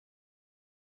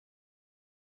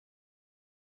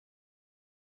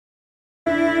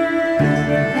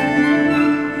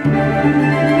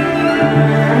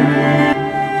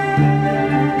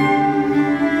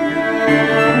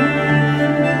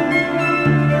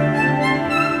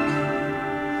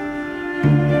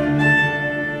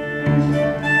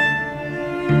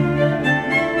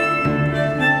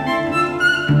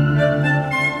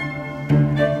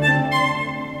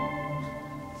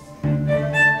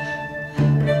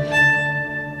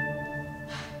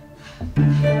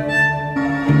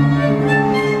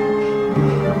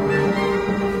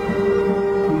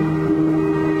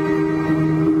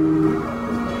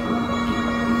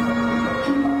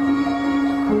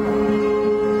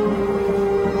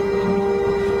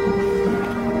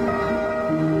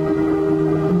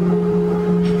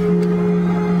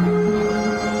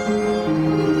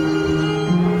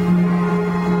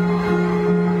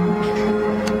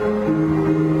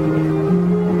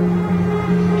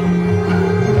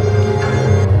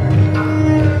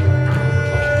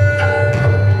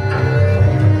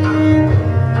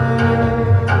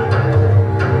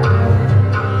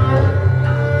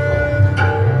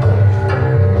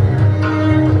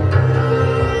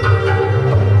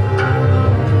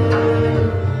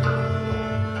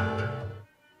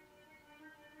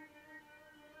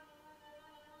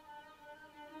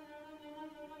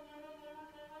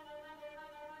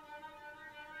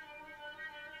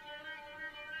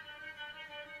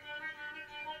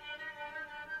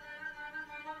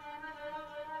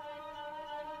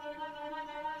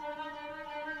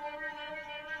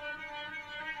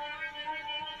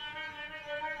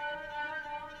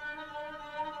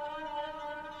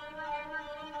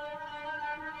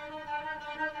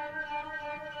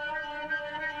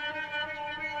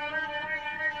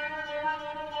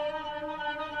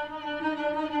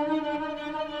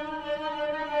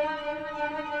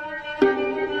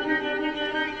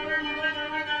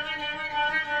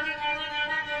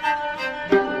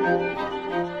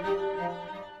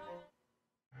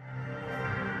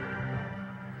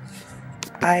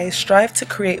I strive to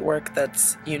create work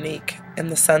that's unique in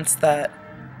the sense that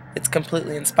it's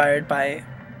completely inspired by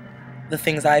the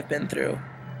things I've been through,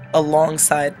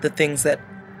 alongside the things that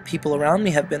people around me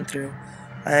have been through.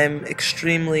 I'm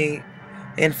extremely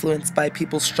influenced by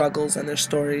people's struggles and their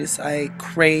stories. I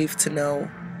crave to know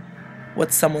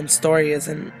what someone's story is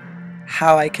and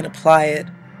how I can apply it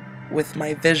with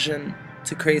my vision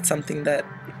to create something that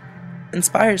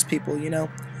inspires people, you know?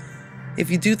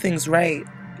 If you do things right,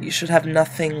 you should have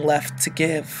nothing left to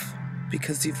give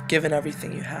because you've given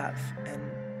everything you have. And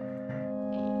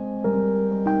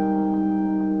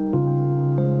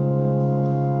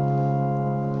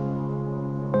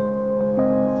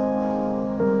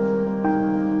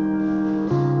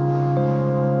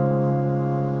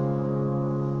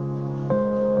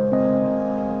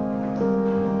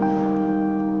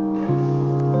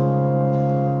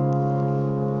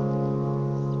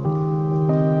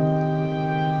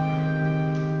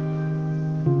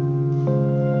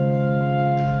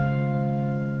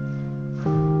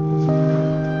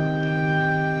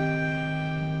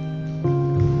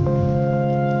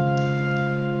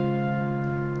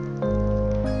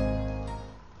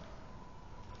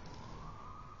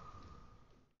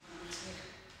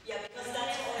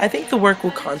I think the work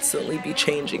will constantly be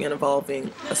changing and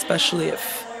evolving, especially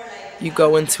if you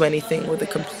go into anything with a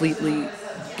completely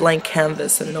blank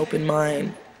canvas and an open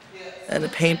mind and a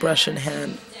paintbrush in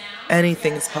hand.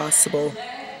 Anything is possible.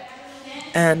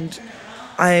 And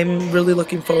I'm really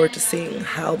looking forward to seeing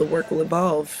how the work will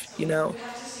evolve, you know.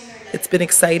 It's been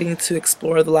exciting to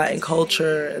explore the Latin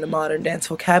culture and the modern dance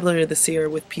vocabulary this year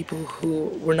with people who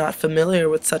were not familiar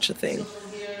with such a thing.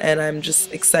 And I'm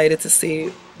just excited to see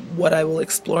what I will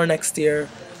explore next year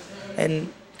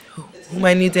and who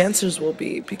my new dancers will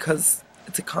be, because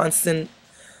it's a constant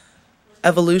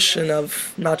evolution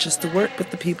of not just the work but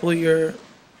the people you're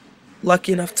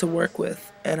lucky enough to work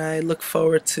with. And I look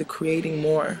forward to creating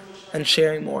more and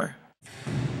sharing more.